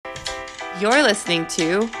You're listening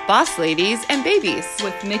to Boss Ladies and Babies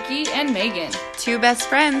with Mickey and Megan, two best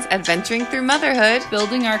friends adventuring through motherhood,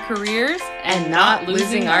 building our careers, and not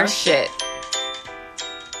losing our shit.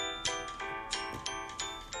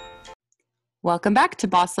 Welcome back to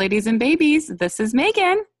Boss Ladies and Babies. This is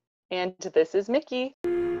Megan. And this is Mickey.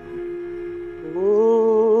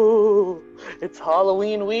 Ooh, it's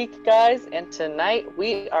Halloween week, guys, and tonight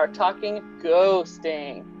we are talking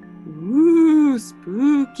ghosting. Ooh,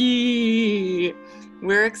 spooky.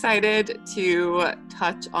 We're excited to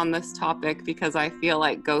touch on this topic because I feel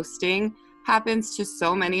like ghosting happens to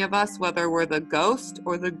so many of us, whether we're the ghost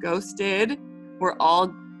or the ghosted. We're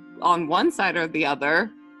all on one side or the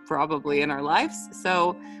other, probably in our lives.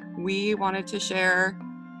 So we wanted to share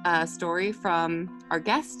a story from our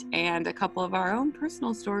guest and a couple of our own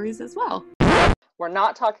personal stories as well. We're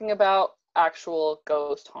not talking about actual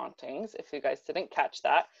ghost hauntings, if you guys didn't catch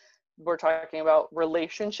that. We're talking about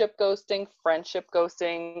relationship ghosting, friendship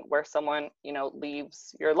ghosting, where someone,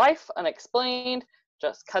 leaves your life unexplained,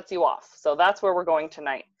 just cuts you off. So that's where we're going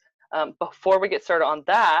tonight. Before we get started on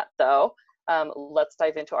that, though, let's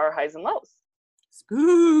dive into our highs and lows.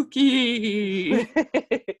 Spooky.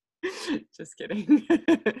 Just kidding.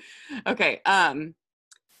 Okay.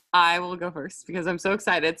 I will go first because I'm so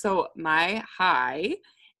excited. So my high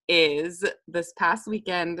is this past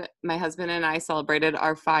weekend, my husband and I celebrated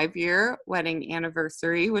our 5-year wedding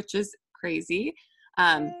anniversary, which is crazy.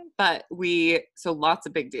 But so lots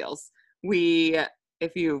of big deals.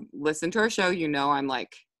 If you listen to our show, I'm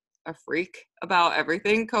like a freak about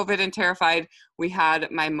everything COVID and terrified. We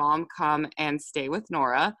had my mom come and stay with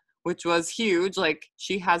Nora, which was huge. Like,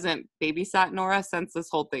 she hasn't babysat Nora since this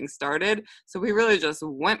whole thing started. So we really just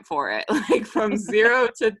went for it, like from zero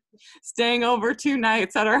to staying over 2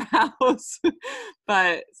 nights at our house.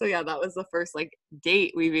 But so yeah, that was the first like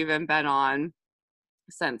date we've even been on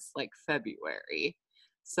since like February.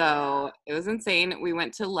 So it was insane. We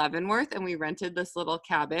went to Leavenworth and we rented this little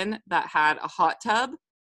cabin that had a hot tub,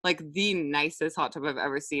 like the nicest hot tub I've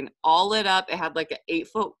ever seen, all lit up. It had like an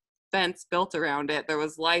 8-foot fence built around it. There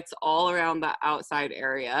was lights all around the outside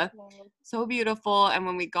area. So beautiful. And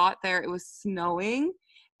when we got there, it was snowing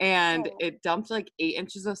and it dumped like 8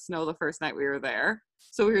 inches of snow the first night we were there.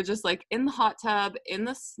 So we were just like in the hot tub, in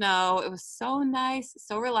the snow. It was so nice,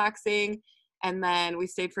 so relaxing. And then we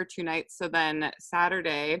stayed for 2 nights. So then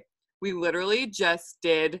Saturday, we literally just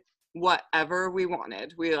did whatever we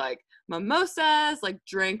wanted. We like mimosas, like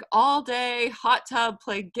drank all day, hot tub,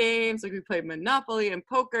 played games, like we played Monopoly and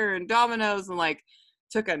poker and dominoes, and like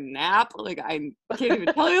took a nap. Like, I can't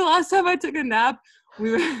even tell you the last time I took a nap.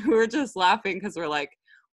 We were just laughing because we're like,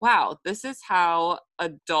 wow, this is how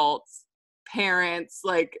adults, parents,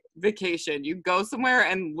 like vacation. You go somewhere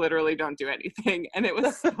and literally don't do anything. And it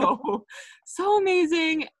was so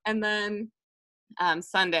amazing. And then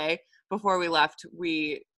Sunday, before we left,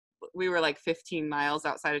 we were like 15 miles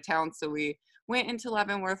outside of town. So we went into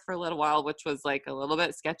Leavenworth for a little while, which was like a little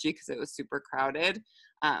bit sketchy because it was super crowded.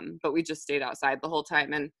 But we just stayed outside the whole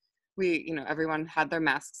time. And we, everyone had their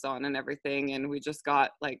masks on and everything. And we just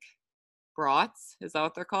got like brats. Is that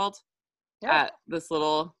what they're called? Yeah. At this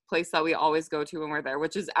little place that we always go to when we're there,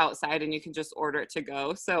 which is outside and you can just order it to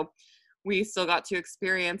go. So we still got to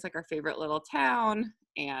experience like our favorite little town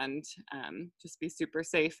and just be super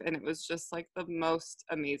safe. And it was just like the most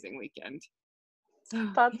amazing weekend. So,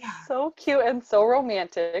 that's so cute and so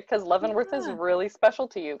romantic because Leavenworth is really special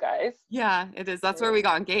to you guys. Yeah, it is. That's where we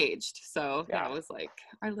got engaged. So yeah, it was like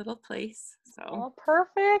our little place. So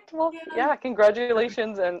perfect. Well, yeah,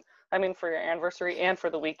 congratulations. And I mean, for your anniversary and for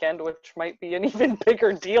the weekend, which might be an even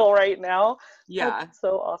bigger deal right now. Yeah. That's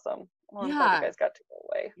so awesome. Well, I'm glad you guys got to go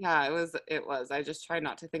away. Yeah, it was. I just tried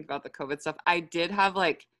not to think about the COVID stuff. I did have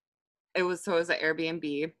it was an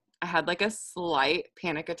Airbnb. I had like a slight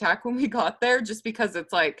panic attack when we got there just because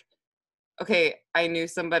it's like, okay, I knew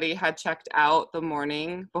somebody had checked out the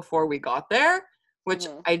morning before we got there, which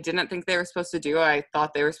I didn't think they were supposed to do. I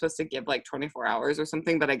thought they were supposed to give like 24 hours or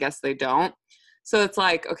something, but I guess they don't. So it's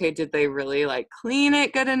like, okay, did they really like clean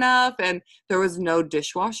it good enough? And there was no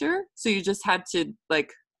dishwasher. So you just had to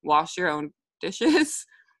like wash your own dishes.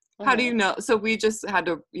 How do you know? So we just had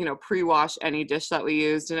to, pre-wash any dish that we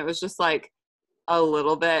used. And it was just like a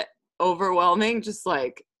little bit overwhelming. Just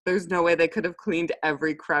like, there's no way they could have cleaned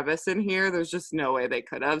every crevice in here. There's just no way they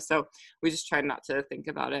could have. So we just tried not to think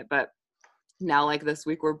about it. But now like this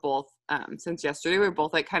week, we're both, since yesterday, we're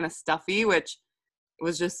both like kind of stuffy, which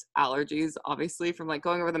was just allergies, obviously, from like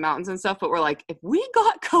going over the mountains and stuff. But we're like, if we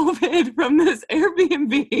got COVID from this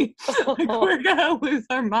Airbnb, like, we're gonna lose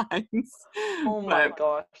our minds. Oh my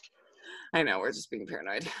gosh. I know, we're just being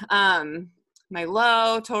paranoid. my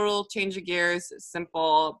low, total change of gears,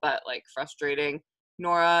 simple but like frustrating.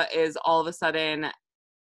 Nora is all of a sudden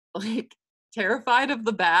like terrified of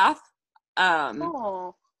the bath.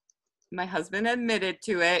 Oh. My husband admitted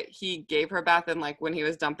to it. He gave her a bath, and like when he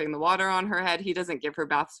was dumping the water on her head, he doesn't give her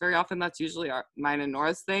baths very often. That's usually mine and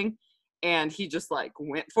Nora's thing. And he just like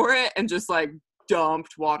went for it and just like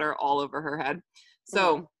dumped water all over her head.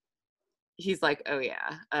 So he's like, oh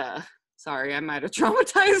yeah, sorry, I might have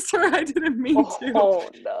traumatized her. I didn't mean to. Oh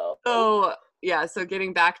no. So yeah, so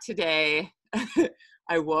getting back today,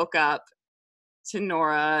 I woke up to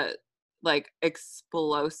Nora like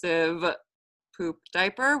explosive poop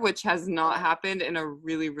diaper, which has not happened in a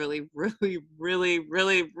really, really, really, really,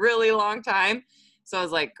 really, really long time. So I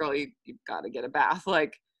was like, girl, you've got to get a bath.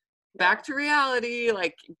 Like, back to reality.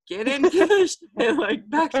 Like, get into the shit. Like,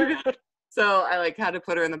 back to reality. So I like had to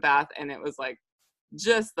put her in the bath, and it was like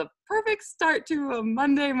just the perfect start to a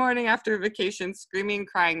Monday morning after vacation, screaming,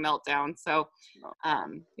 crying meltdown. So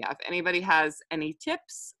yeah, if anybody has any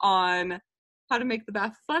tips on how to make the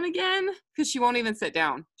bath fun again, because she won't even sit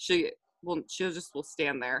down. She'll just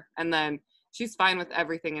stand there, and then she's fine with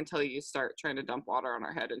everything until you start trying to dump water on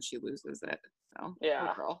her head and she loses it. So yeah,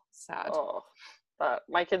 poor girl, sad. Oh,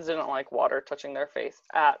 my kids didn't like water touching their face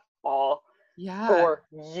at all. Yeah, for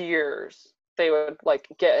years. They would like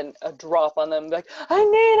get a drop on them, like, I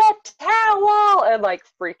need a towel, and like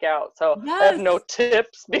freak out. So I have no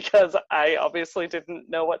tips because I obviously didn't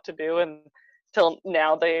know what to do until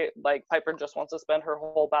now. They like, Piper just wants to spend her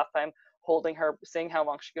whole bath time holding her, seeing how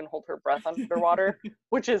long she can hold her breath underwater,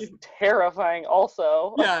 which is terrifying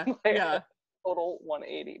also. Yeah, Like, yeah. Total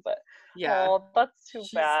 180, but yeah, oh, that's too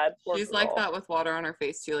bad. She's like that with water on her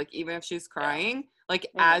face too. Like, even if she's crying, like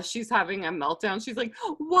as she's having a meltdown, she's like,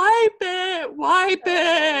 wipe it,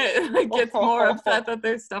 like gets more upset that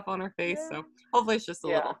there's stuff on her face. So hopefully it's just a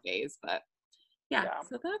little phase, but yeah,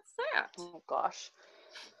 so that's that. Oh gosh.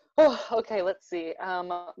 Oh, okay, let's see.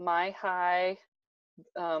 My high,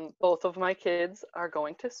 both of my kids are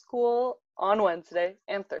going to school on Wednesday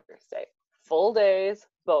and Thursday. Full days,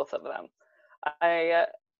 both of them.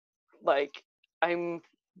 I'm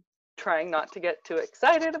trying not to get too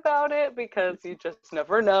excited about it because you just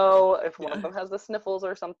never know if one of them has the sniffles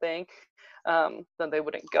or something, then they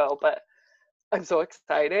wouldn't go. But I'm so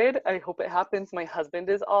excited. I hope it happens. My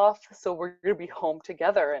husband is off, so we're gonna be home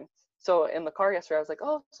together. And so in the car yesterday, I was like,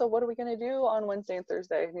 oh, so what are we gonna do on Wednesday and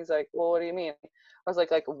Thursday? And he's like, well, what do you mean? I was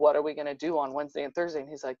like, what are we gonna do on Wednesday and Thursday? And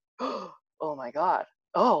he's like, oh my God.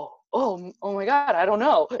 Oh my God, I don't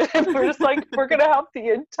know. And we're just like, we're gonna have the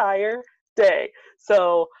entire day.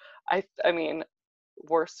 So I mean,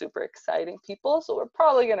 we're super exciting people, so we're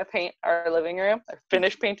probably gonna paint our living room or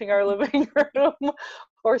finish painting our living room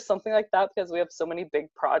or something like that, because we have so many big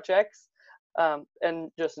projects,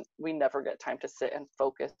 and just we never get time to sit and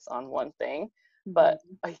focus on one thing. But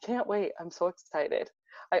I can't wait. I'm so excited.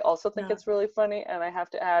 I also think it's really funny, and I have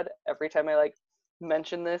to add, every time I like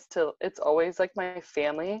mention this to, it's always like my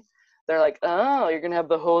family, they're like, oh, you're gonna have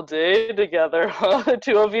the whole day together, huh? The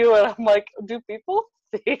two of you. And I'm like, do people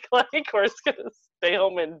think like we're just gonna stay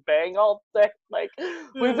home and bang all day? Like,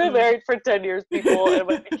 we've been married for 10 years, people, and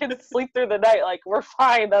my kids sleep through the night. Like, we're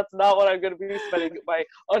fine. That's not what I'm gonna be spending my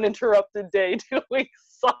uninterrupted day doing.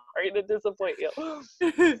 Sorry to disappoint you.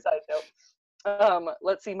 Side note.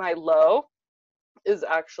 Let's see, my low is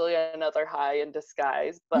actually another high in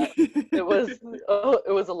disguise, but it was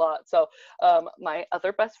a lot. So my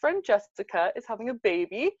other best friend Jessica is having a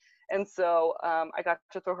baby, and so I got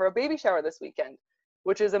to throw her a baby shower this weekend,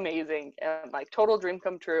 which is amazing and like total dream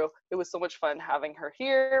come true. It was so much fun having her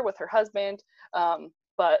here with her husband,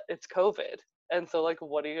 but it's COVID, and so like,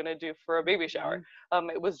 what are you gonna do for a baby shower?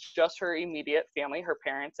 It was just her immediate family, her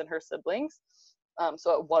parents and her siblings,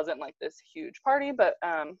 so it wasn't like this huge party, but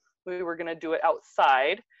we were going to do it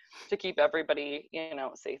outside to keep everybody,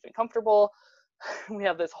 safe and comfortable. We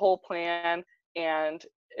have this whole plan, and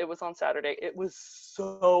it was on Saturday. It was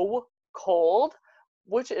so cold,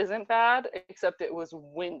 which isn't bad, except it was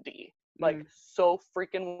windy, like so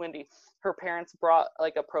freaking windy. Her parents brought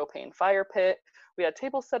like a propane fire pit. We had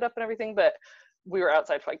tables set up and everything, but we were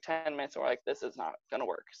outside for like 10 minutes and we're like, this is not going to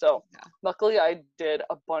work. So luckily I did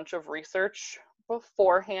a bunch of research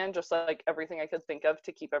beforehand, just like everything I could think of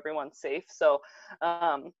to keep everyone safe. So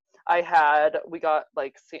we got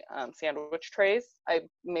like sandwich trays. I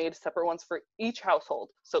made separate ones for each household.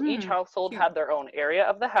 So each household had their own area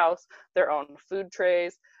of the house, their own food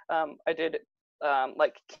trays. I did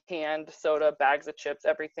like canned soda, bags of chips,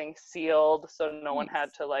 everything sealed, so no one had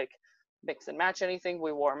to like mix and match anything.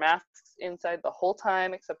 We wore masks inside the whole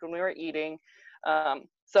time except when we were eating.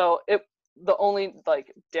 So the only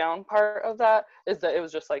like down part of that is that it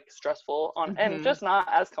was just like stressful on and just not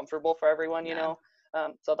as comfortable for everyone, you know.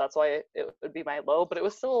 So that's why it would be my low, but it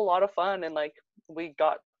was still a lot of fun, and like we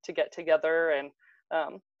got to get together and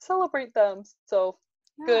celebrate them. So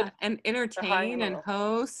good. And entertain and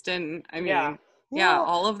host, and I mean, yeah,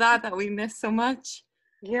 all of that we miss so much.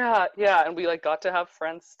 Yeah, and we like got to have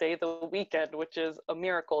friends stay the weekend, which is a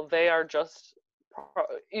miracle. They are just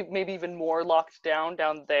maybe even more locked down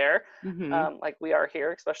there, like we are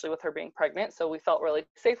here, especially with her being pregnant. So we felt really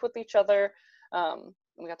safe with each other.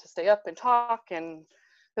 We got to stay up and talk, and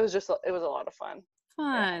it was a lot of fun.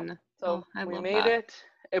 Yeah. So we made it,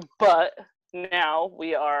 but now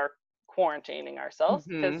we are quarantining ourselves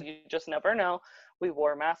because you just never know. We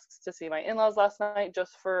wore masks to see my in-laws last night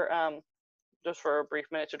just for a brief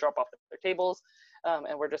minute to drop off their tables,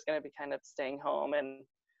 and we're just going to be kind of staying home. And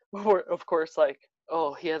we're of course like,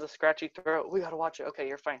 oh, he has a scratchy throat, we got to watch it. Okay,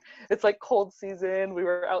 you're fine. It's like cold season, we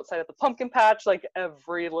were outside at the pumpkin patch, like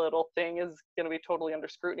every little thing is going to be totally under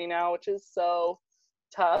scrutiny now, which is so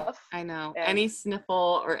tough. I know. Any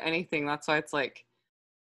sniffle or anything, that's why it's like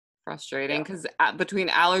frustrating, because between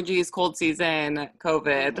allergies, cold season,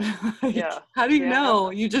 COVID, like, how do you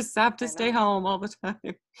know? You just have to stay home all the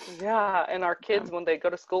time. Yeah, and our kids, when they go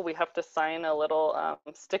to school, we have to sign a little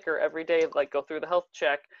sticker every day, like go through the health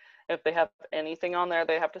check. If they have anything on there,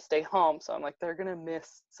 they have to stay home. So I'm like, they're gonna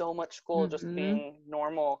miss so much school just being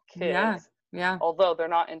normal kids. Yeah. Although they're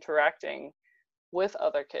not interacting with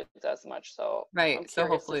other kids as much. So right. So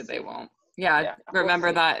hopefully they won't. Yeah.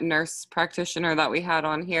 Remember that nurse practitioner that we had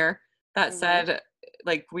on here that said,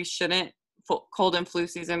 like, we shouldn't, cold and flu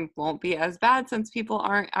season won't be as bad since people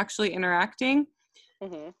aren't actually interacting.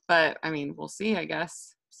 But I mean, we'll see, I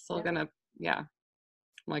guess. Still gonna, I'm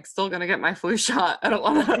like, still gonna get my flu shot. I don't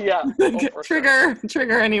want to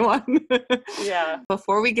trigger anyone.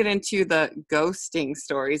 Before we get into the ghosting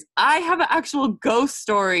stories, I have an actual ghost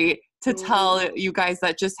story to tell you guys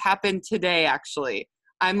that just happened today, actually.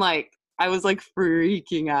 I was like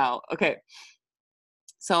freaking out. Okay.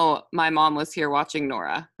 So my mom was here watching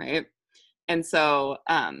Nora, right? And so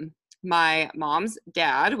my mom's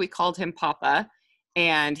dad, we called him Papa,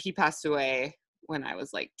 and he passed away when I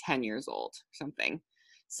was like 10 years old or something.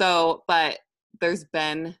 So, but there's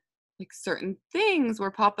been like certain things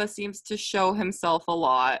where Papa seems to show himself a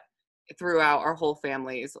lot throughout our whole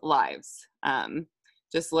family's lives.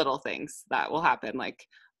 Just little things that will happen, like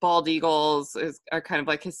bald eagles are kind of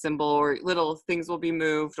like his symbol, or little things will be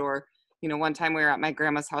moved, or, you know, one time we were at my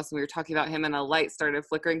grandma's house and we were talking about him and a light started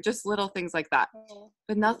flickering, just little things like that,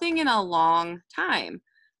 but nothing in a long time.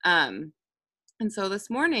 And so this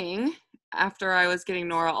morning, after I was getting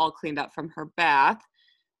Nora all cleaned up from her bath,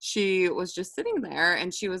 she was just sitting there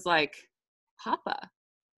and she was like, Papa.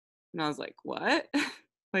 And I was like, what?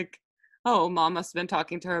 Like, oh, Mom must have been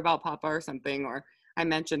talking to her about Papa or something. Or I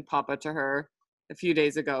mentioned Papa to her a few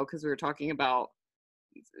days ago because we were talking about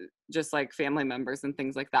just like family members and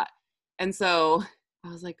things like that. And so I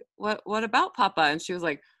was like, what about Papa? And she was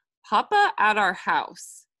like, Papa at our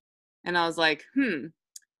house. And I was like,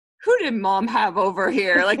 who did Mom have over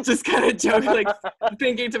here? Like, just kind of joking, like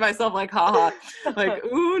thinking to myself, like, haha, like,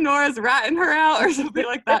 ooh, Nora's ratting her out or something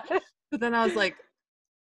like that. But then I was like,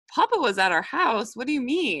 Papa was at our house. What do you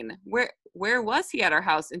mean? Where was he at our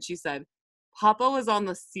house? And she said, Papa was on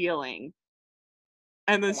the ceiling.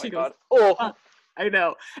 And then she goes, oh, I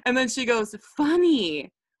know. And then she goes,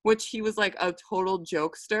 funny, which he was like a total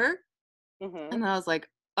jokester. And I was like,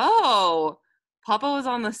 oh, Papa was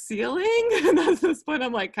on the ceiling? And at this point,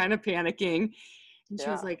 I'm like kind of panicking. And she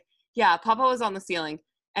was like, yeah, Papa was on the ceiling.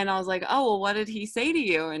 And I was like, oh, well, what did he say to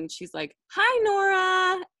you? And she's like, hi,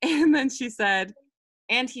 Nora. And then she said,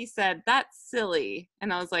 and he said, that's silly.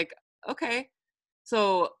 And I was like, okay.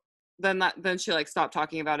 So then she like stopped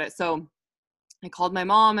talking about it. So I called my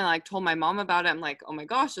mom and like told my mom about it. I'm like, oh my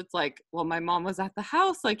gosh, it's like, well, my mom was at the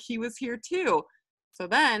house. Like, he was here too. So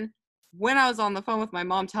then when I was on the phone with my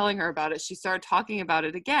mom telling her about it, she started talking about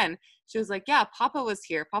it again. She was like, yeah, Papa was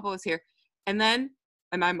here. Papa was here. And then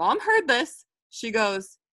when my mom heard this, she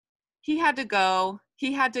goes, he had to go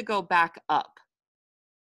back up.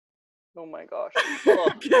 Oh my gosh.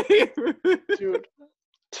 Okay. Dude,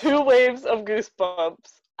 2 waves of goosebumps.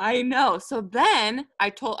 I know. So then I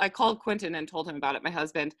called Quentin and told him about it, my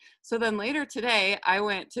husband. So then later today, I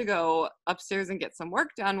went to go upstairs and get some work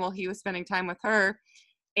done while he was spending time with her.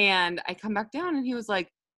 And I come back down and he was like,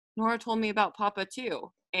 Nora told me about Papa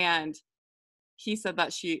too. And he said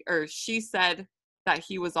that she said that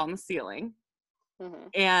he was on the ceiling.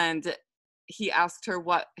 And he asked her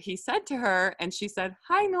what he said to her. And she said,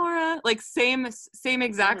 hi, Nora. Like same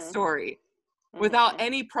exact story. without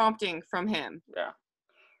any prompting from him. Yeah.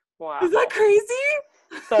 Wow. Is that crazy?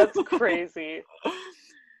 That's crazy.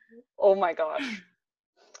 Oh my gosh.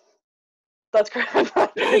 That's crazy.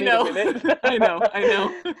 I know. I know.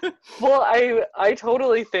 Well, I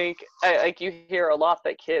totally think like you hear a lot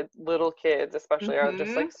that little kids especially are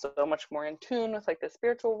just like so much more in tune with like the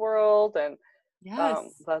spiritual world, and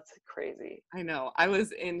yes, that's crazy. I know. I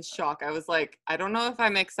was in shock. I was like, I don't know if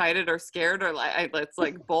I'm excited or scared or like it's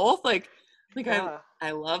like both. Like Yeah.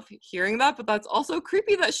 I love hearing that, but that's also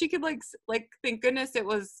creepy that she could like thank goodness it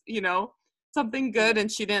was, something good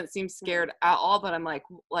and she didn't seem scared at all. But I'm like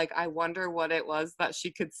I wonder what it was that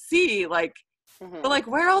she could see. Like, but like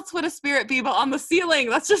where else would a spirit be but on the ceiling?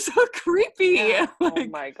 That's just so creepy. Yeah. Like, oh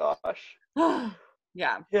my gosh.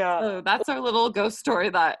 Yeah. Yeah. So that's our little ghost story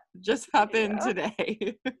that just happened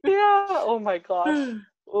today. Yeah. Oh my gosh.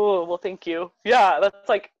 Oh, well, thank you. Yeah, that's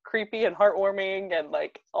like creepy and heartwarming and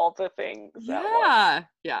like all the things. Yeah.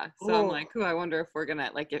 Yeah. So I'm like, I wonder if we're gonna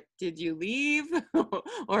did you leave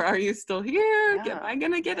or are you still here? Yeah. Am I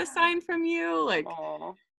gonna get a sign from you? Like,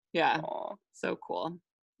 yeah. Aww. So cool.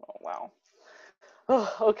 Oh wow.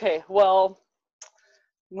 Oh, okay. Well,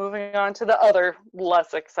 moving on to the other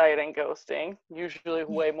less exciting ghosting, usually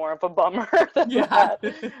way more of a bummer than that.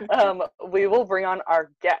 We will bring on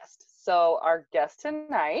our guest. So our guest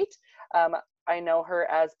tonight, I know her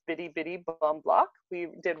as Biddy Biddy Bumblock. We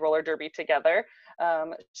did roller derby together.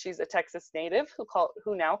 She's a Texas native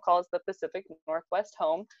who now calls the Pacific Northwest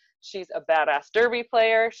home. She's a badass derby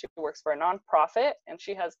player. She works for a nonprofit, and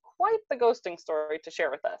she has quite the ghosting story to share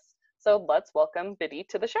with us. So let's welcome Biddy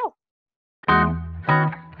to the show.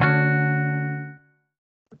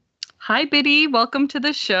 Hi, Biddy. Welcome to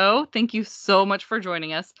the show. Thank you so much for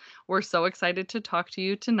joining us. We're so excited to talk to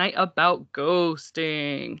you tonight about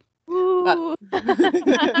ghosting. But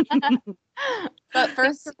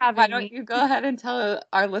first, why don't you go ahead and tell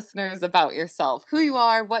our listeners about yourself, who you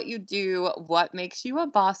are, what you do, what makes you a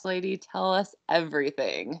boss lady. Tell us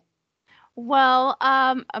everything. Well,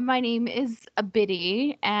 my name is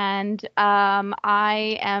Biddy, and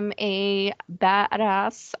I am a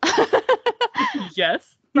badass.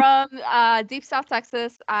 Yes. From deep South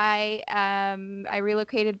Texas. I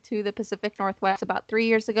relocated to the Pacific Northwest about 3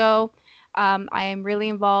 years ago. I am really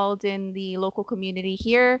involved in the local community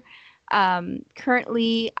here.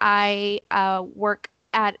 Currently, I work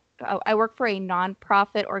for a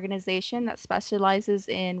nonprofit organization that specializes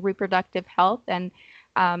in reproductive health and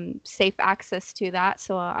safe access to that.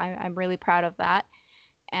 So I'm really proud of that.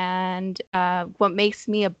 And what makes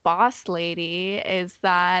me a boss lady is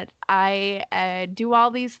that I do all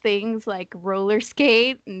these things like roller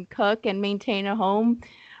skate and cook and maintain a home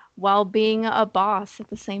while being a boss at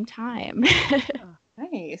the same time.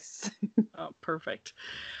 Nice. Oh, perfect.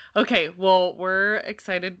 Okay, well, we're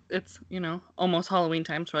excited. It's, almost Halloween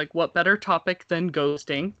time. So, what better topic than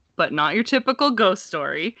ghosting, but not your typical ghost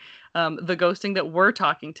story. The ghosting that we're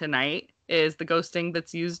talking tonight is the ghosting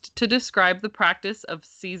that's used to describe the practice of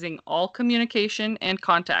seizing all communication and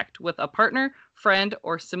contact with a partner, friend,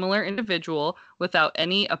 or similar individual without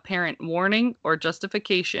any apparent warning or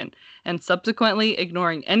justification, and subsequently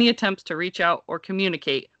ignoring any attempts to reach out or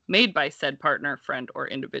communicate made by said partner, friend, or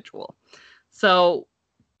individual. So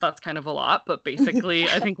that's kind of a lot, but basically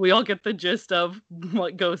I think we all get the gist of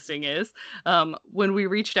what ghosting is. When we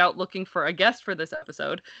reached out looking for a guest for this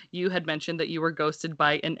episode, you had mentioned that you were ghosted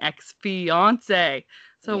by an ex-fiance.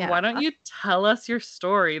 So why don't you tell us your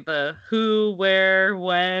story, the who, where,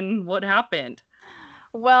 when, what happened?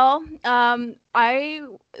 Well, I'm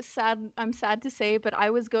sad to say, but I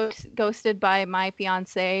was ghosted by my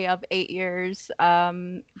fiance of 8 years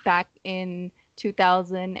back in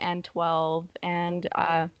 2012, and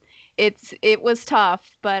it was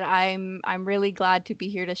tough, but I'm really glad to be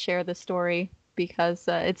here to share the story because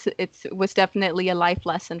it was definitely a life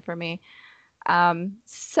lesson for me. I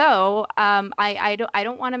don't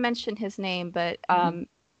want to mention his name, but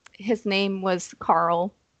his name was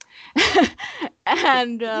Carl.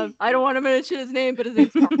 And I don't want to mention his name, but his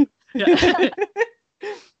name's Carl.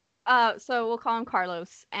 So we'll call him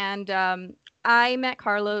Carlos. And I met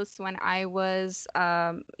Carlos when I was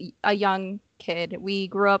a young kid. We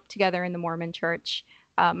grew up together in the Mormon church.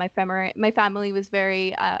 My family was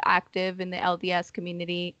very active in the LDS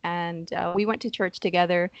community, and we went to church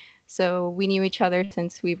together. So we knew each other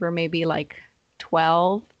since we were maybe like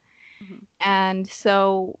 12. And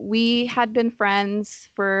so we had been friends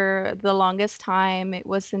for the longest time. It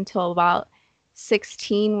was until about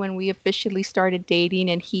 16 when we officially started dating,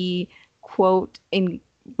 and we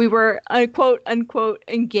were quote unquote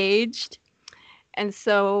engaged. And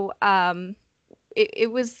so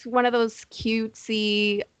it was one of those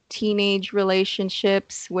cutesy teenage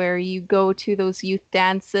relationships where you go to those youth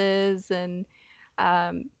dances and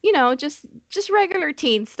just regular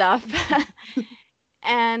teen stuff.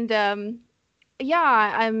 And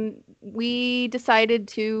we decided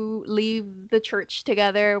to leave the church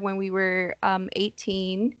together when we were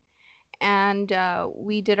 18, and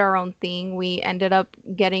we did our own thing. We ended up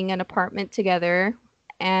getting an apartment together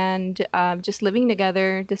and just living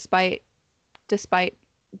together despite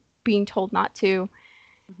being told not to.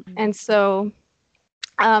 And so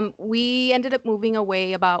we ended up moving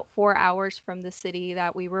away about 4 hours from the city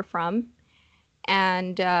that we were from.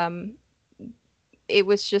 And it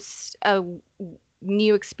was just a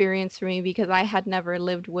new experience for me because I had never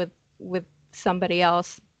lived with somebody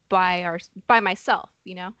else by myself,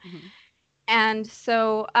 you know. And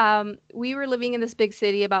so we were living in this big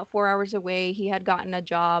city about 4 hours away. He had gotten a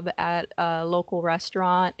job at a local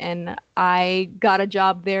restaurant, and I got a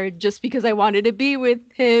job there just because I wanted to be with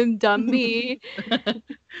him. Dumb me.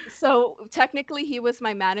 So technically, he was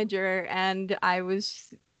my manager, and I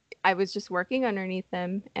was just working underneath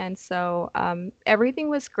him. And so everything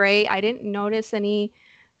was great. I didn't notice any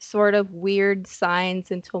sort of weird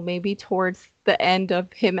signs until maybe towards the end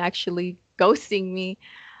of him actually ghosting me.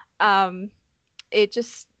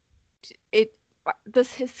 His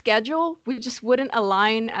schedule, we just wouldn't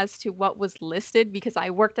align as to what was listed because I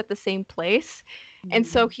worked at the same place. And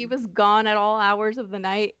so he was gone at all hours of the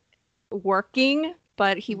night working,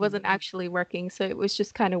 but he wasn't actually working. So it was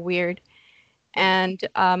just kind of weird. And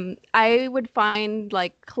I would find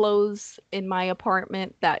like clothes in my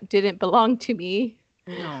apartment that didn't belong to me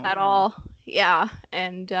at all. Yeah.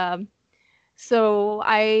 And so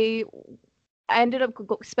I ended up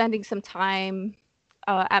spending some time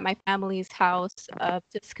at my family's house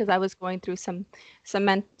just because I was going through some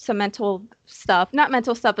mental stuff, not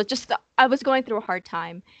mental stuff, but just I was going through a hard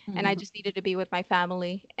time, and I just needed to be with my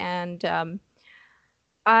family. And when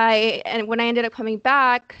I ended up coming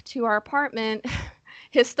back to our apartment,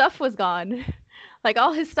 his stuff was gone. Like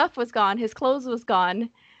all his stuff was gone. His clothes was gone.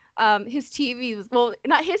 His TV was, well,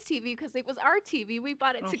 not his TV because it was our TV. We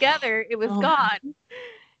bought it together. It was gone.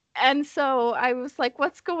 And so I was like,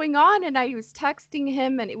 what's going on? And I was texting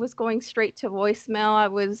him and it was going straight to voicemail. I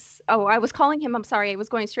was calling him. I'm sorry. It was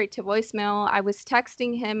going straight to voicemail. I was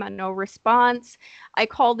texting him and no response. I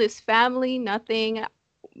called his family, nothing.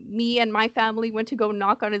 Me and my family went to go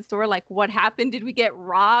knock on his door. Like, what happened? Did we get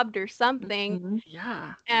robbed or something?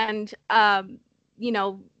 Yeah. And,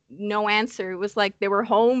 no answer. It was like they were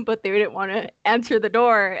home, but they didn't want to answer the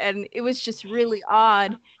door. And it was just really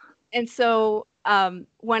odd. And so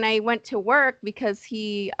when I went to work, because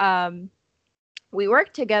we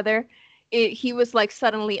worked together, he was like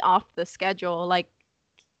suddenly off the schedule. Like,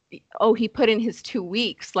 he put in his 2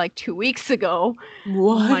 weeks, like 2 weeks ago.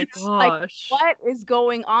 What? Oh my gosh. Like, what is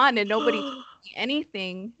going on? And nobody told me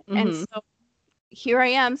anything. And so here I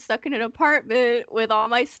am stuck in an apartment with all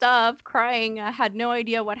my stuff, crying. I had no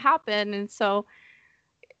idea what happened. And so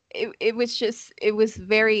it was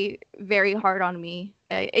very, very hard on me.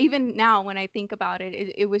 Even now, when I think about it,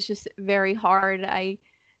 it was just very hard. I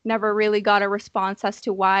never really got a response as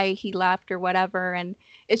to why he left or whatever. And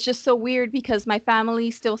it's just so weird because my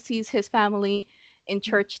family still sees his family in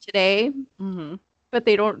church today, but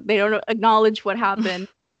they don't acknowledge what happened.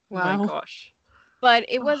 Wow. Oh my gosh. But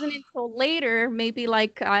it wasn't until later, maybe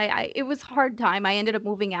like it was a hard time. I ended up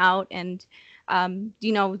moving out and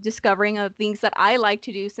discovering things that I like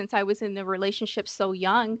to do since I was in the relationship so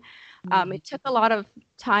young. It took a lot of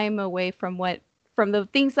time away from the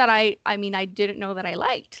things that I didn't know that I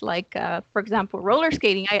liked. Like, for example, roller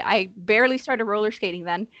skating. I barely started roller skating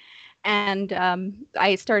then. And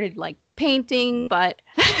I started like painting, but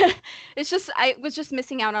I was just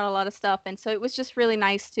missing out on a lot of stuff. And so it was just really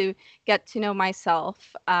nice to get to know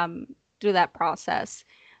myself through that process.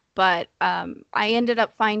 But I ended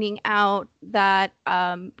up finding out that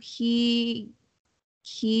he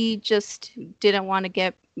just didn't want to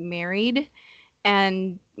get married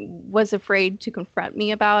and was afraid to confront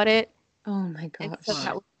me about it. Oh my gosh. And so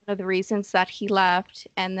that was one of the reasons that he left.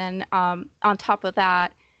 And then on top of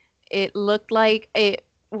that, it looked like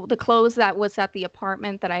the clothes that was at the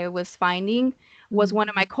apartment that I was finding was one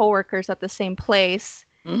of my coworkers at the same place.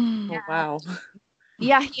 Oh, wow.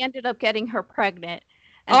 Yeah, he ended up getting her pregnant.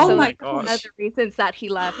 And oh so my that's gosh. one of the reasons that he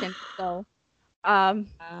left. And so,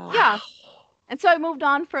 yeah. And so I moved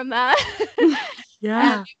on from that.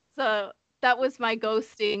 Yeah. And so that was my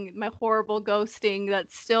ghosting, my horrible ghosting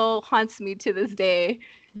that still haunts me to this day.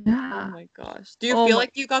 Yeah. Oh my gosh. Do you feel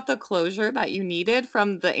like you got the closure that you needed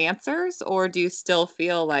from the answers, or do you still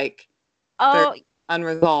feel like they're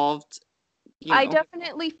unresolved I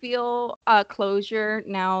definitely feel closure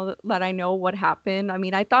now that I know what happened. I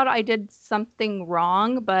mean, I thought I did something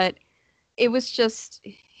wrong, but it was just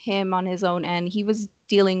him on his own end. He was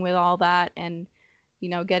dealing with all that and,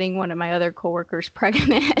 getting one of my other coworkers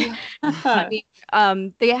pregnant. I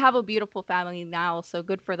mean, they have a beautiful family now, so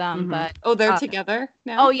good for them. But oh, they're together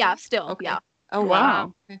now? Oh yeah, still. Okay. Yeah. Oh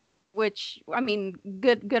wow. Okay. Which, I mean,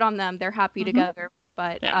 good on them. They're happy together.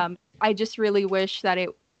 But I just really wish that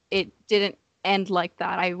it didn't end like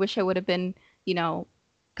that. I wish I would have been,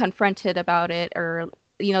 confronted about it, or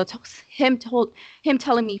him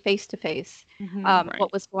telling me face to face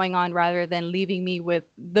what was going on, rather than leaving me with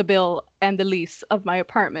the bill and the lease of my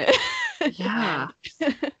apartment. Yeah.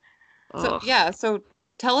 So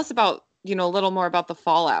tell us about, a little more about the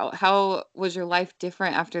fallout. How was your life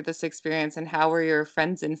different after this experience, and how were your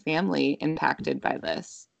friends and family impacted by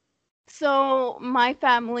this? So my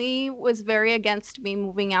family was very against me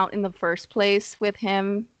moving out in the first place with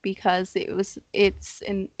him, because it's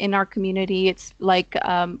in our community. It's like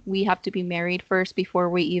we have to be married first before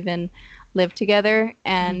we even live together.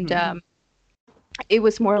 And it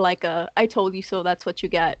was more like I told you so, that's what you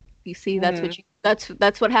get. You see,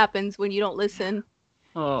 that's what happens when you don't listen.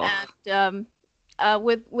 And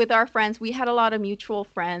with our friends, we had a lot of mutual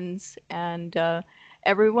friends, and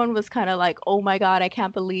everyone was kind of like, "Oh my God, I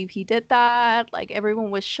can't believe he did that!" Like, everyone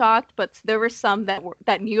was shocked, but there were some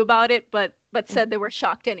that knew about it, but said they were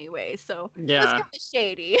shocked anyway. So it was kind of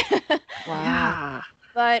shady. Wow.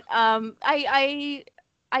 But I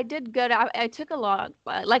did good. I took a lot,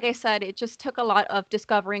 like I said, it just took a lot of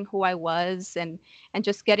discovering who I was, and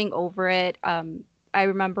just getting over it. I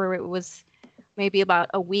remember it was maybe about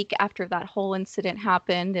a week after that whole incident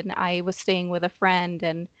happened, and I was staying with a friend,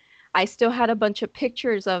 and I still had a bunch of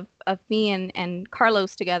pictures of me and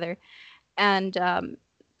Carlos together. And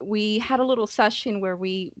we had a little session where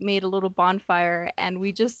we made a little bonfire, and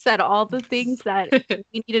we just said all the things that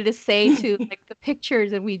we needed to say to like the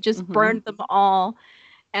pictures, and we just burned them all.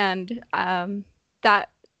 And that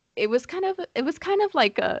it was kind of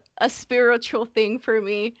like a spiritual thing for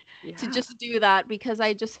me to just do that, because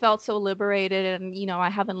I just felt so liberated, and I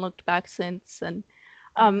haven't looked back since. And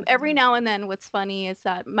every now and then, what's funny is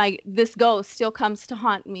that this ghost still comes to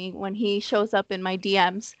haunt me when he shows up in my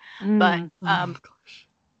DMs. But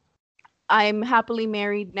I'm happily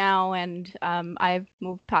married now, and I've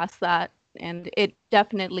moved past that, and it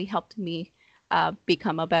definitely helped me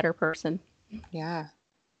become a better person. Yeah.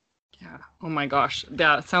 Oh my gosh,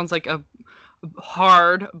 that sounds like a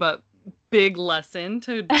hard but big lesson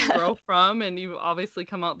to grow from, and you obviously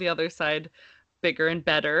come out the other side bigger and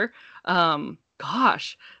better.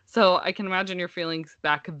 Gosh, so I can imagine your feelings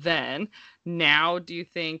back then. Now, do you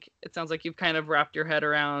think, it sounds like you've kind of wrapped your head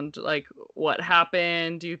around like what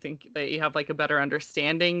happened? Do you think that you have like a better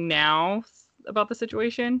understanding now about the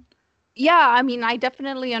situation? Yeah, I mean, I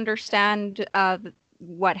definitely understand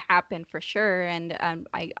what happened for sure, and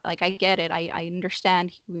I get it. I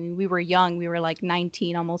understand. We were young. We were like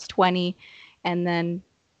 19, almost 20, and then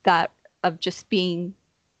that of just being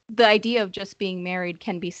the idea of just being married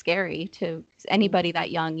can be scary to anybody that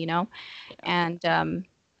young, And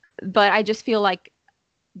but I just feel like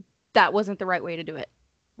that wasn't the right way to do it.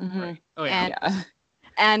 Oh yeah.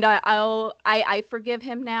 And I forgive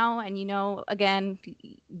him now, and again,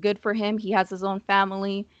 good for him. He has his own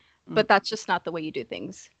family. But that's just not the way you do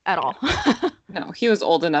things at all. No, he was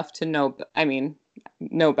old enough to know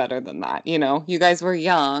better than that. You guys were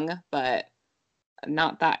young, but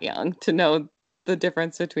not that young to know the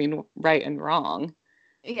difference between right and wrong.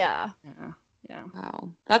 Yeah.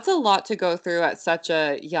 Wow. That's a lot to go through at such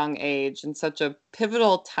a young age and such a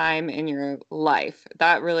pivotal time in your life.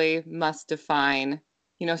 That really must define,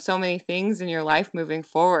 so many things in your life moving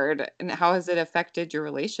forward. And how has it affected your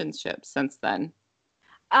relationship since then?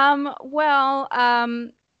 Well,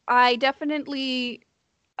 I definitely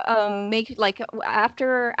make like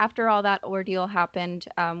after all that ordeal happened,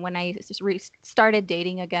 when I started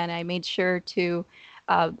dating again, I made sure to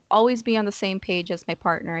always be on the same page as my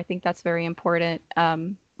partner. I think that's very important.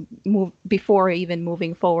 Before even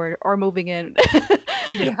moving forward or moving in.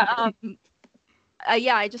 Yeah,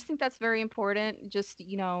 I just think that's very important. Just,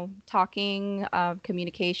 talking,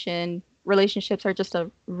 communication. Relationships are just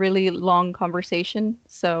a really long conversation.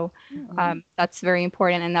 So that's very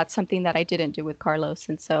important. And that's something that I didn't do with Carlos.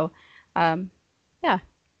 And so, yeah.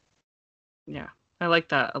 Yeah, I like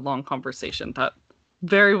that, a long conversation. That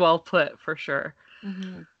very well put, for sure.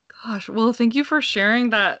 Gosh, well, thank you for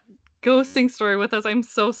sharing that ghosting story with us. I'm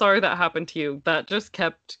so sorry that happened to you. That just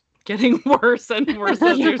kept getting worse and worse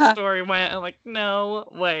as your story went. I'm like, no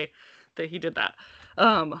way that he did that.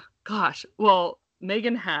 Gosh, well,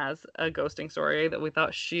 Megan has a ghosting story that we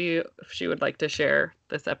thought she would like to share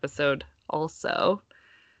this episode also.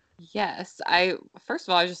 Yes, first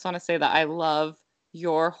of all, I just want to say that I love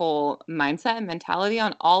your whole mindset and mentality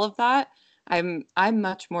on all of that. I'm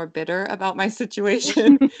much more bitter about my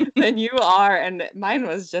situation than you are, and mine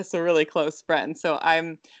was just a really close friend. So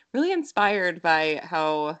I'm really inspired by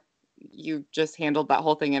how you just handled that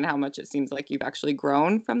whole thing and how much it seems like you've actually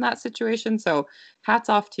grown from that situation. So hats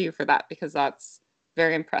off to you for that, because that's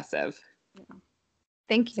very impressive.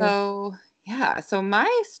 Thank you. So yeah, so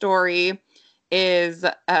my story is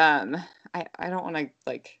I don't want to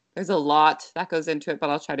like there's a lot that goes into it, but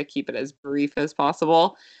I'll try to keep it as brief as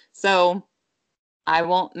possible. So I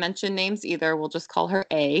won't mention names either. We'll just call her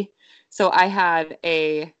A. So I had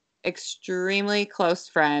a extremely close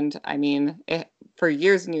friend. I mean, for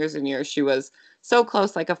years and years and years, she was so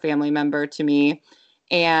close, like a family member to me.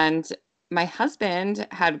 And my husband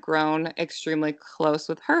had grown extremely close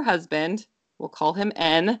with her husband. We'll call him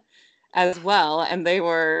N as well. And they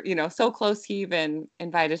were, so close. He even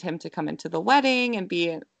invited him to come into the wedding and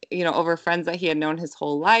be, over friends that he had known his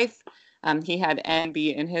whole life. He had N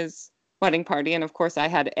be in his wedding party, and of course I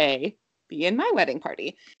had A be in my wedding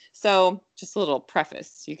party. So just a little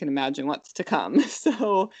preface, you can imagine what's to come.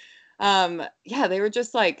 So yeah, they were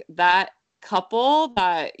just like that couple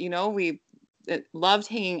that we loved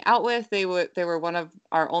hanging out with. They were one of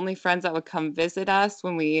our only friends that would come visit us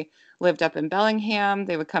when we lived up in Bellingham.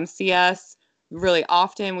 They would come see us really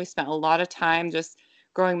often. We spent a lot of time just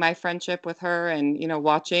growing my friendship with her, and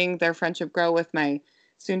watching their friendship grow with my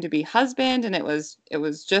soon-to-be husband. And it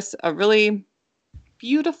was just a really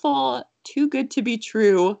beautiful, too good to be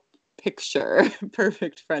true picture.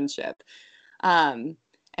 Perfect friendship. And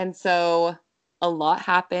so a lot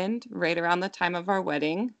happened right around the time of our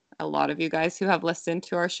wedding. A lot of you guys who have listened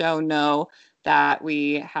to our show know that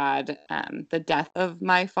we had the death of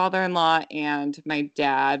my father-in-law and my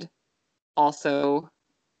dad also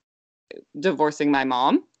divorcing my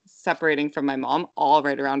mom, separating from my mom, all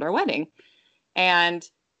right around our wedding. And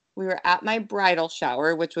we were at my bridal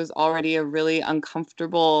shower, which was already a really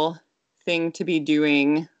uncomfortable thing to be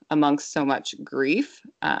doing amongst so much grief.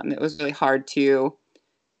 It was really hard to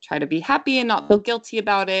try to be happy and not feel guilty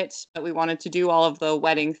about it, but we wanted to do all of the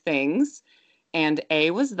wedding things. And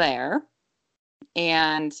A was there,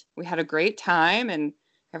 and we had a great time, and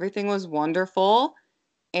everything was wonderful.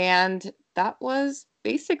 And that was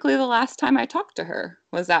basically the last time I talked to her,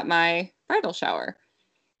 was at my bridal shower.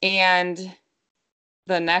 And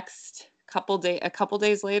the next a couple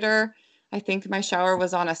days later, I think my shower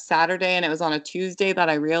was on a Saturday, and it was on a Tuesday that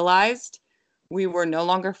I realized we were no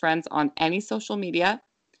longer friends on any social media.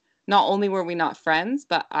 Not only were we not friends,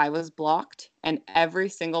 but I was blocked, and every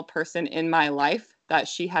single person in my life that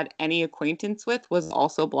she had any acquaintance with was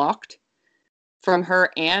also blocked from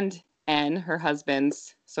her and N, her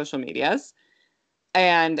husband's, social medias.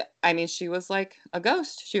 And I mean, she was like a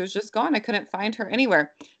ghost. She was just gone. I couldn't find her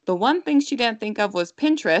anywhere. The one thing she didn't think of was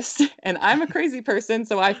Pinterest. And I'm a crazy person,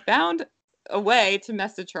 so I found a way to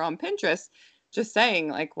message her on Pinterest, just saying,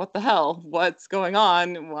 like, what the hell? What's going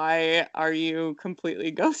on? Why are you completely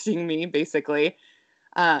ghosting me, basically?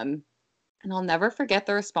 And I'll never forget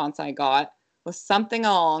the response I got was something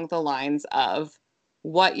along the lines of,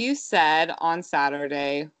 what you said on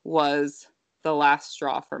Saturday was the last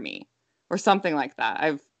straw for me, or something like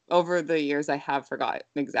that. Over the years, I have forgot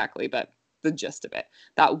exactly, but the gist of it,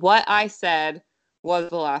 that what I said was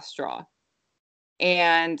the last straw.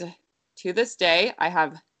 And to this day, I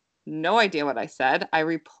have no idea what I said. I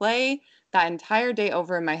replay that entire day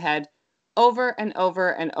over in my head over and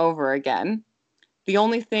over and over again. The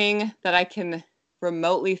only thing that I can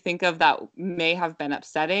remotely think of that may have been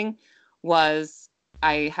upsetting was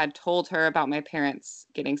I had told her about my parents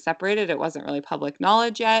getting separated. It wasn't really public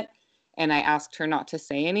knowledge yet. And I asked her not to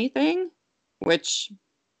say anything, which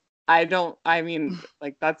I mean,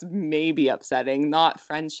 like, that's maybe upsetting, not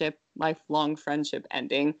friendship, lifelong friendship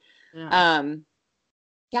ending. Yeah.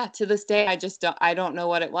 Yeah, to this day, I don't know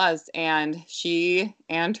what it was. And she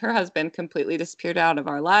and her husband completely disappeared out of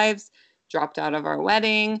our lives, dropped out of our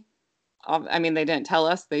wedding. I mean, they didn't tell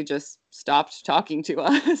us, they just stopped talking to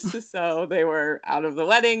us. So they were out of the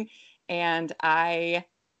wedding, and I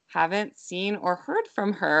haven't seen or heard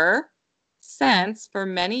from her since for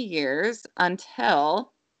many years,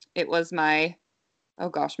 until it was my, oh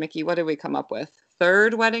gosh, Mickey, what did we come up with?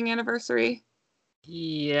 Third wedding anniversary?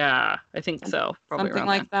 Yeah, I think so. Probably Something around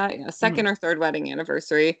like that. Yeah, second or third wedding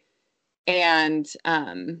anniversary. And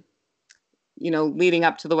leading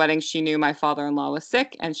up to the wedding, she knew my father-in-law was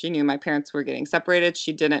sick, and she knew my parents were getting separated.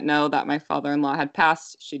 She didn't know that my father-in-law had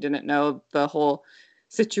passed. She didn't know the whole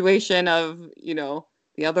situation of,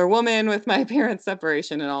 the other woman with my parents'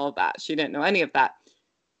 separation and all of that. She didn't know any of that.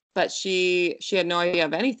 But she had no idea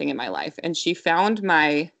of anything in my life. And she found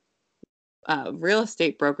my real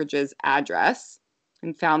estate brokerage's address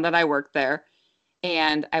and found that I worked there.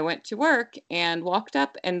 And I went to work and walked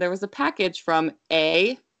up, and there was a package from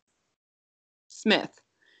A. Smith.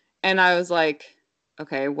 And I was like,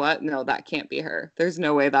 okay, what? No, that can't be her. There's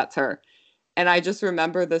no way that's her. And I just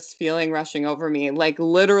remember this feeling rushing over me, like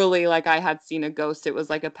literally like I had seen a ghost. It was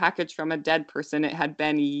like a package from a dead person. It had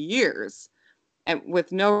been years and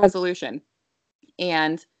with no resolution.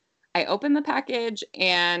 And I opened the package,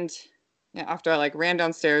 and after I like ran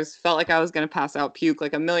downstairs, felt like I was going to pass out, puke,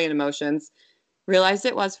 like a million emotions, realized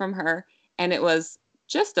it was from her. And it was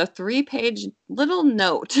just a 3-page little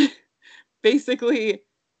note, basically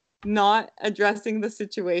not addressing the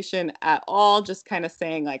situation at all, just kind of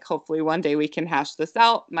saying like, hopefully one day we can hash this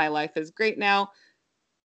out. My life is great now.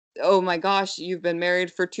 Oh my gosh, you've been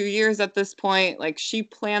married for 2 years at this point. Like, she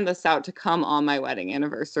planned this out to come on my wedding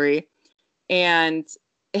anniversary, and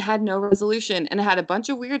it had no resolution, and it had a bunch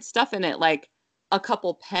of weird stuff in it, like a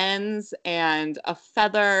couple pens and a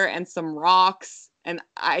feather and some rocks. And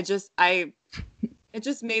it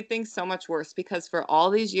just made things so much worse, because for all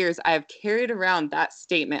these years, I have carried around that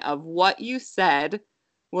statement of what you said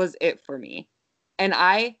was it for me. And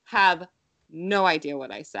I have no idea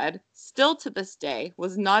what I said. Still to this day,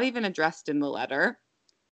 was not even addressed in the letter.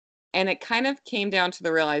 And it kind of came down to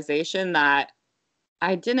the realization that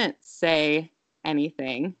I didn't say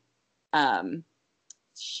anything.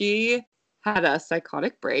 She had a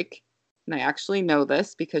psychotic break. And I actually know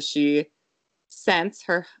this because since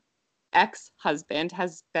her ex-husband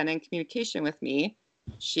has been in communication with me,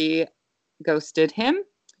 she ghosted him.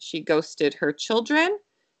 She ghosted her children.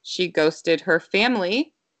 She ghosted her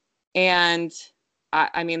family. And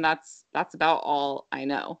I mean, that's about all I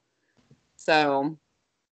know. So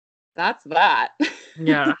that's that.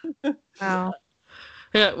 Yeah. Wow.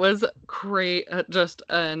 It was just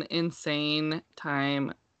an insane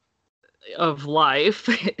time of life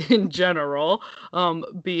in general.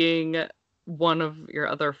 Being one of your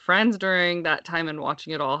other friends during that time and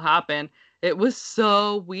watching it all happen, it was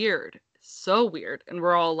so weird. So weird. And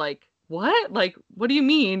we're all like, what? Like, what do you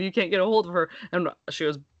mean you can't get a hold of her? And she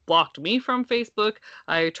was blocked me from Facebook.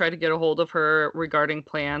 I tried to get a hold of her regarding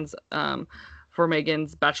plans for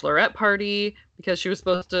Megan's bachelorette party, because she was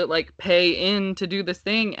supposed to like pay in to do this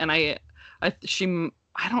thing. And I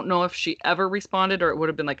don't know if she ever responded, or it would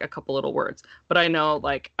have been like a couple little words, but I know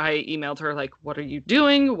like I emailed her like, what are you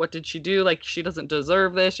doing? What did she do? Like, she doesn't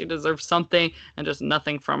deserve this. She deserves something, and just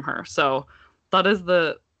nothing from her. So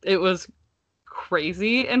it was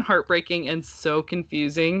crazy and heartbreaking and so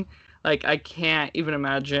confusing. Like, I can't even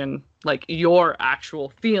imagine like your actual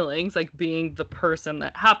feelings, like being the person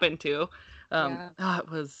that happened to. It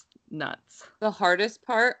was nuts. The hardest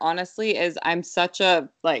part, honestly, is I'm such a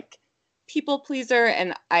like people pleaser,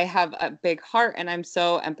 and I have a big heart, and I'm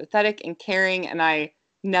so empathetic and caring, and I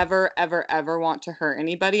never, ever, ever want to hurt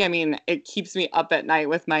anybody. I mean, it keeps me up at night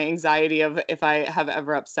with my anxiety of if I have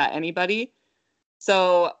ever upset anybody.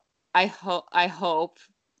 So I hope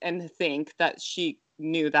and think that she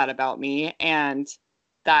knew that about me, and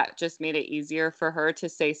that just made it easier for her to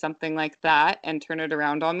say something like that and turn it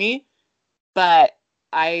around on me. But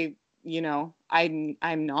I'm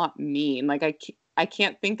not mean. Like, I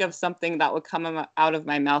can't think of something that would come out of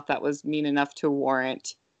my mouth that was mean enough to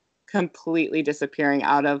warrant completely disappearing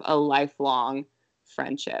out of a lifelong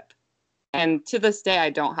friendship. And to this day, I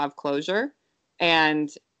don't have closure. And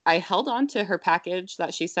I held on to her package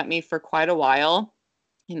that she sent me for quite a while.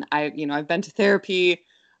 And I've been to therapy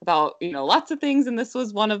about, lots of things, and this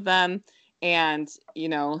was one of them. And,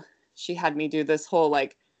 she had me do this whole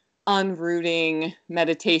like unrooting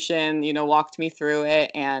meditation, walked me through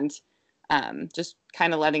it, and just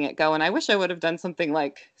kind of letting it go. And I wish I would have done something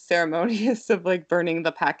like ceremonious of like burning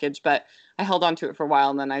the package, but I held on to it for a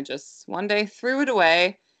while, and then I just one day threw it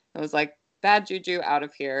away. It was like, bad juju, out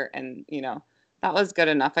of here. And that was good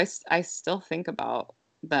enough. I still think about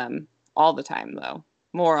them all the time, though,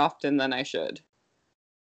 more often than I should.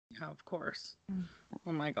 Yeah, of course.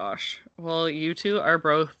 Oh my gosh. Well, you two are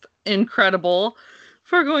both incredible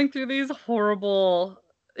for going through these horrible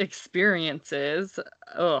experiences.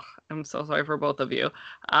 Ugh, I'm so sorry for both of you.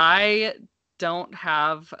 I don't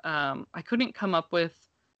have, I couldn't come up with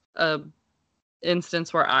a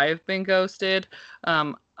instance where I've been ghosted.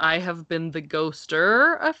 I have been the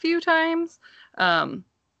ghoster a few times.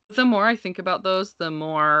 The more I think about those,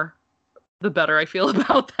 the better I feel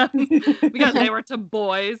about them, because they were to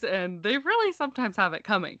boys, and they really sometimes have it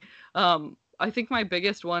coming. I think my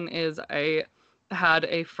biggest one is had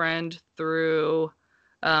a friend through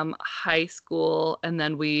high school, and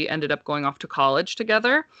then we ended up going off to college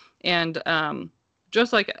together. And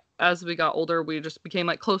just like as we got older, we just became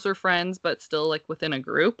like closer friends, but still like within a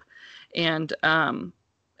group. And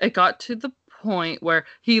it got to the point where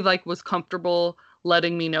he like was comfortable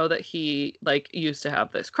letting me know that he like used to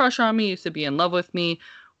have this crush on me, used to be in love with me,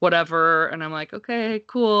 whatever. And I'm like, okay,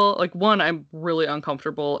 cool. Like, one, I'm really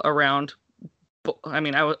uncomfortable around. I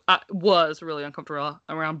mean, I was really uncomfortable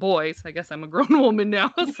around boys. I guess I'm a grown woman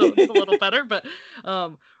now, so it's a little better, but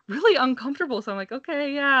really uncomfortable. So I'm like,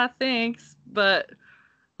 okay, yeah, thanks. But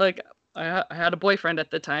like, I had a boyfriend at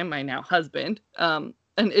the time, my now husband, and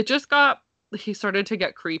it just he started to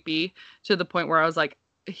get creepy to the point where I was like,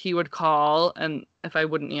 he would call, and if I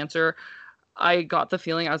wouldn't answer, I got the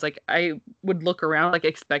feeling, I was like, I would look around like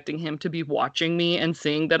expecting him to be watching me and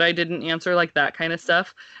seeing that I didn't answer, like that kind of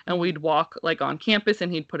stuff. And we'd walk like on campus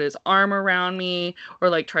and he'd put his arm around me or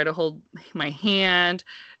like try to hold my hand.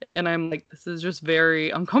 And I'm like, this is just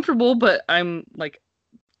very uncomfortable, but I'm like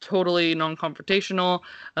totally non-confrontational.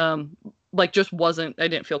 Like just I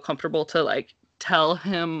didn't feel comfortable to like tell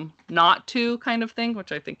him not to, kind of thing,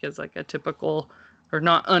 which I think is like a typical or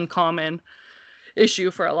not uncommon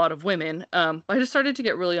issue for a lot of women. I just started to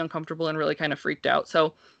get really uncomfortable and really kind of freaked out.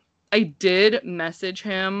 So I did message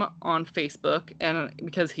him on Facebook, and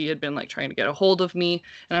because he had been like trying to get a hold of me,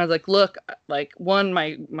 and I was like, look, like, one,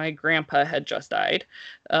 my grandpa had just died,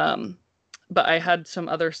 but I had some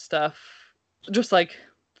other stuff, just like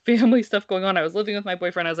family stuff going on. I was living with my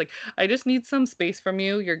boyfriend. I was like, I just need some space from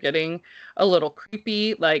you. You're getting a little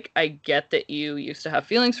creepy. Like, I get that you used to have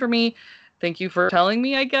feelings for me. Thank you for telling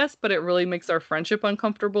me, I guess, but it really makes our friendship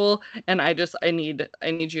uncomfortable. And I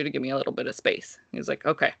need you to give me a little bit of space. He was like,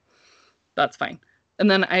 okay, that's fine. And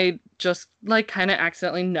then I just like kind of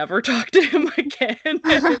accidentally never talked to him again.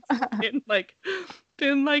 It's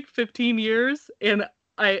been like 15 years. And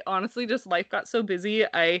I honestly just, life got so busy.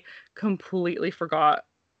 I completely forgot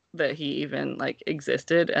that he even like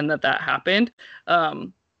existed and that happened,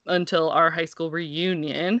 until our high school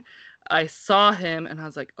reunion. I saw him and I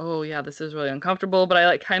was like, oh yeah, this is really uncomfortable, but I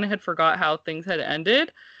like kind of had forgot how things had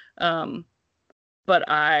ended. But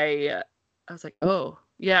I was like, oh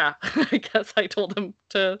yeah, I guess I told him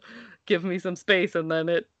to give me some space, and then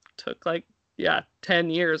it took like 10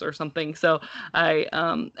 years or something. So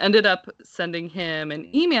I ended up sending him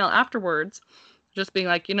an email afterwards, just being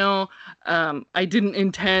like, I didn't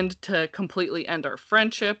intend to completely end our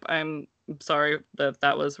friendship. I'm sorry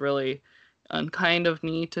that was really unkind of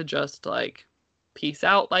me to just like peace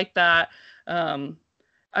out like that.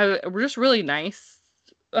 We're just really nice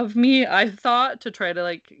of me, I thought, to try to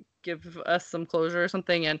like give us some closure or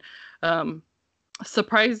something. And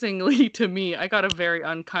surprisingly to me, I got a very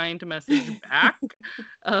unkind message back.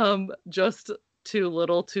 Just too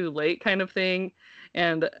little too late kind of thing.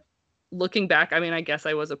 And looking back, I mean, I guess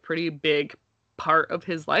I was a pretty big part of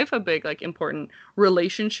his life, a big like important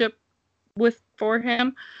relationship for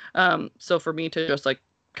him. So for me to just like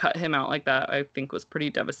cut him out like that, I think was pretty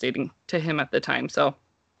devastating to him at the time. So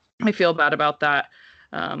I feel bad about that.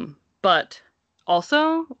 But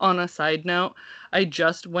also, on a side note, I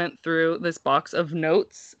just went through this box of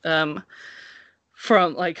notes from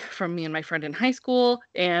me and my friend in high school,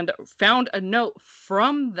 and found a note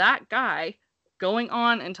from that guy going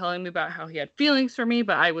on and telling me about how he had feelings for me,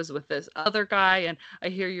 but I was with this other guy, and I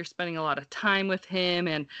hear you're spending a lot of time with him,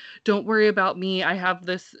 and don't worry about me. I have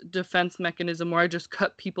this defense mechanism where I just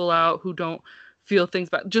cut people out who don't feel things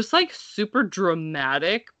back. Just like super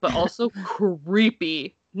dramatic, but also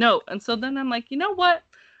creepy note. And so then I'm like, you know what?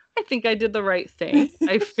 I think I did the right thing.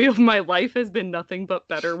 I feel my life has been nothing but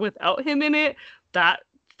better without him in it. That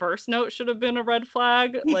first note should have been a red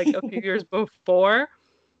flag like a few years before.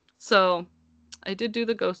 So I did do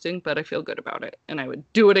the ghosting, but I feel good about it, and I would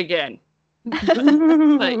do it again.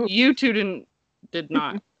 But you two did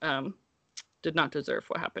not deserve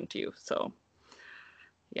what happened to you. So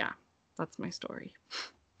yeah, that's my story.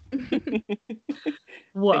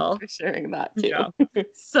 Well, thanks for sharing that too. Yeah.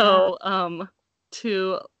 So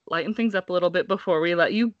to lighten things up a little bit before we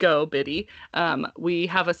let you go, Biddy, we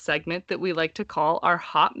have a segment that we like to call our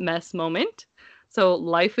hot mess moment. So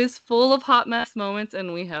life is full of hot mess moments,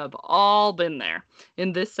 and we have all been there.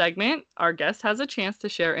 In this segment, our guest has a chance to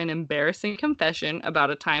share an embarrassing confession about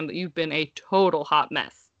a time that you've been a total hot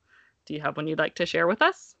mess. Do you have one you'd like to share with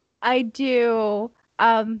us? I do.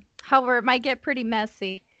 However, it might get pretty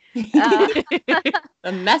messy.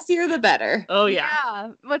 The messier, the better. Oh, yeah.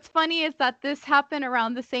 Yeah. What's funny is that this happened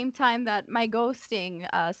around the same time that my ghosting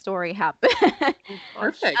story happened.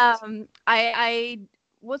 Perfect. I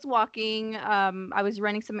was walking. I was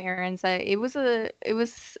running some errands. It was a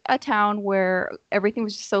town where everything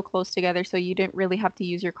was just so close together, so you didn't really have to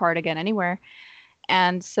use your car to get anywhere.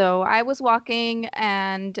 And so I was walking,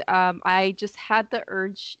 and I just had the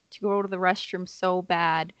urge to go to the restroom so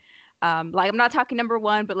bad. Like, I'm not talking number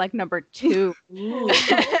one, but like number two.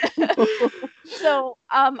 So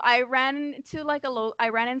I ran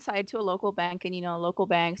inside to a local bank, and local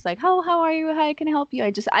banks like, oh, how are you? How can I help you?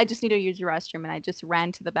 I just need to use your restroom, and I just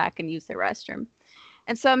ran to the back and used the restroom.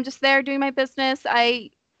 And so I'm just there doing my business. I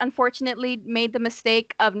unfortunately made the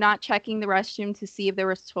mistake of not checking the restroom to see if there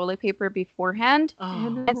was toilet paper beforehand.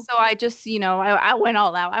 Oh. And so I just, I went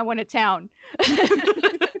all out. I went to town.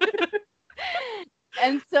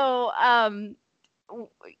 And so I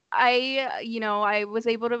was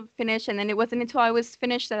able to finish, and then it wasn't until I was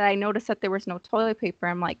finished that I noticed that there was no toilet paper.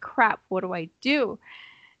 I'm like, crap, what do I do?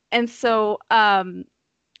 And so I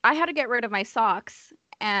had to get rid of my socks,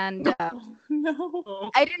 and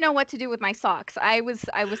No. I didn't know what to do with my socks. I was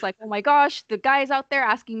like, oh my gosh, the guy's out there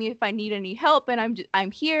asking me if I need any help, and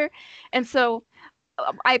I'm here. And so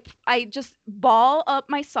I just ball up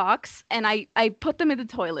my socks, and I put them in the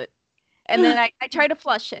toilet, and then I try to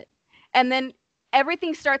flush it, and then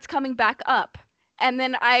everything starts coming back up. And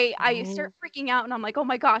then I start freaking out, and I'm like, oh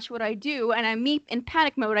my gosh, what do I do? And I'm in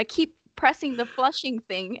panic mode. I keep pressing the flushing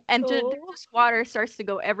thing, and just water starts to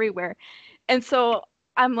go everywhere. And so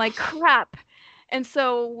I'm like, crap. And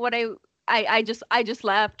so what I just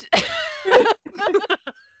left.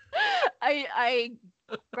 I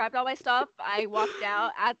grabbed all my stuff. I walked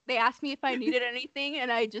out. They asked me if I needed anything,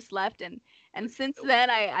 and I just left. And since then,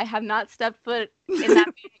 I have not stepped foot in that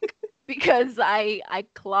bank because I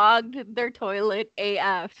clogged their toilet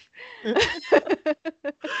AF.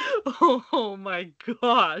 Oh my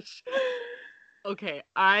gosh. Okay,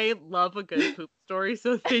 I love a good poop story,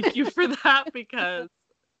 so thank you for that, because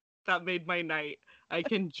that made my night. I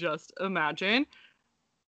can just imagine.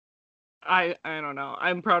 I don't know.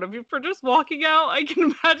 I'm proud of you for just walking out. I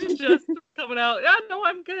can imagine just coming out. Yeah, no,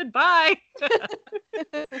 I'm good. Bye.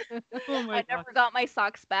 Oh my I never got my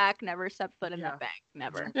socks back. Never stepped foot in that bank.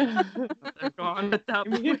 Never. They're gone at that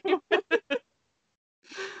point.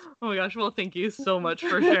 Oh my gosh. Well, thank you so much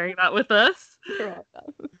for sharing that with us. You're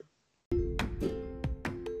welcome.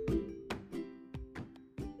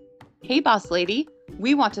 Hey, Boss Lady.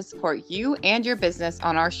 We want to support you and your business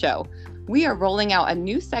on our show. We are rolling out a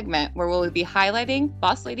new segment where we'll be highlighting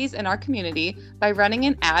boss ladies in our community by running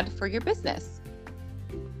an ad for your business.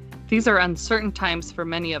 These are uncertain times for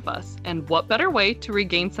many of us, and what better way to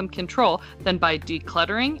regain some control than by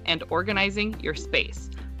decluttering and organizing your space?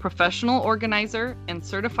 Professional organizer and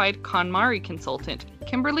certified KonMari consultant,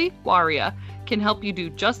 Kimberly Waria, can help you do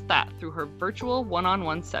just that through her virtual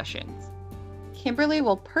one-on-one sessions. Kimberly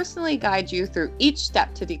will personally guide you through each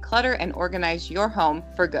step to declutter and organize your home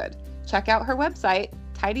for good. Check out her website,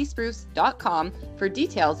 tidyspruce.com, for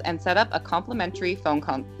details and set up a complimentary phone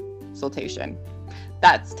consultation.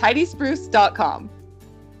 That's tidyspruce.com.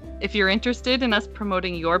 If you're interested in us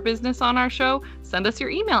promoting your business on our show, send us your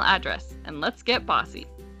email address and let's get bossy.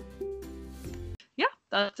 Yeah,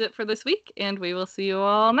 that's it for this week, and we will see you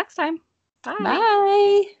all next time. Bye.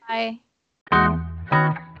 Bye. Bye.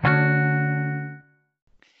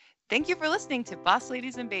 Thank you for listening to Boss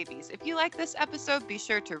Ladies and Babies. If you like this episode, be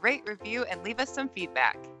sure to rate, review, and leave us some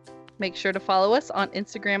feedback. Make sure to follow us on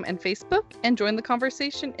Instagram and Facebook, and join the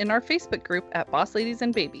conversation in our Facebook group at Boss Ladies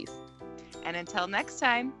and Babies. And until next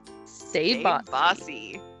time, Stay bossy.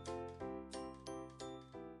 bossy.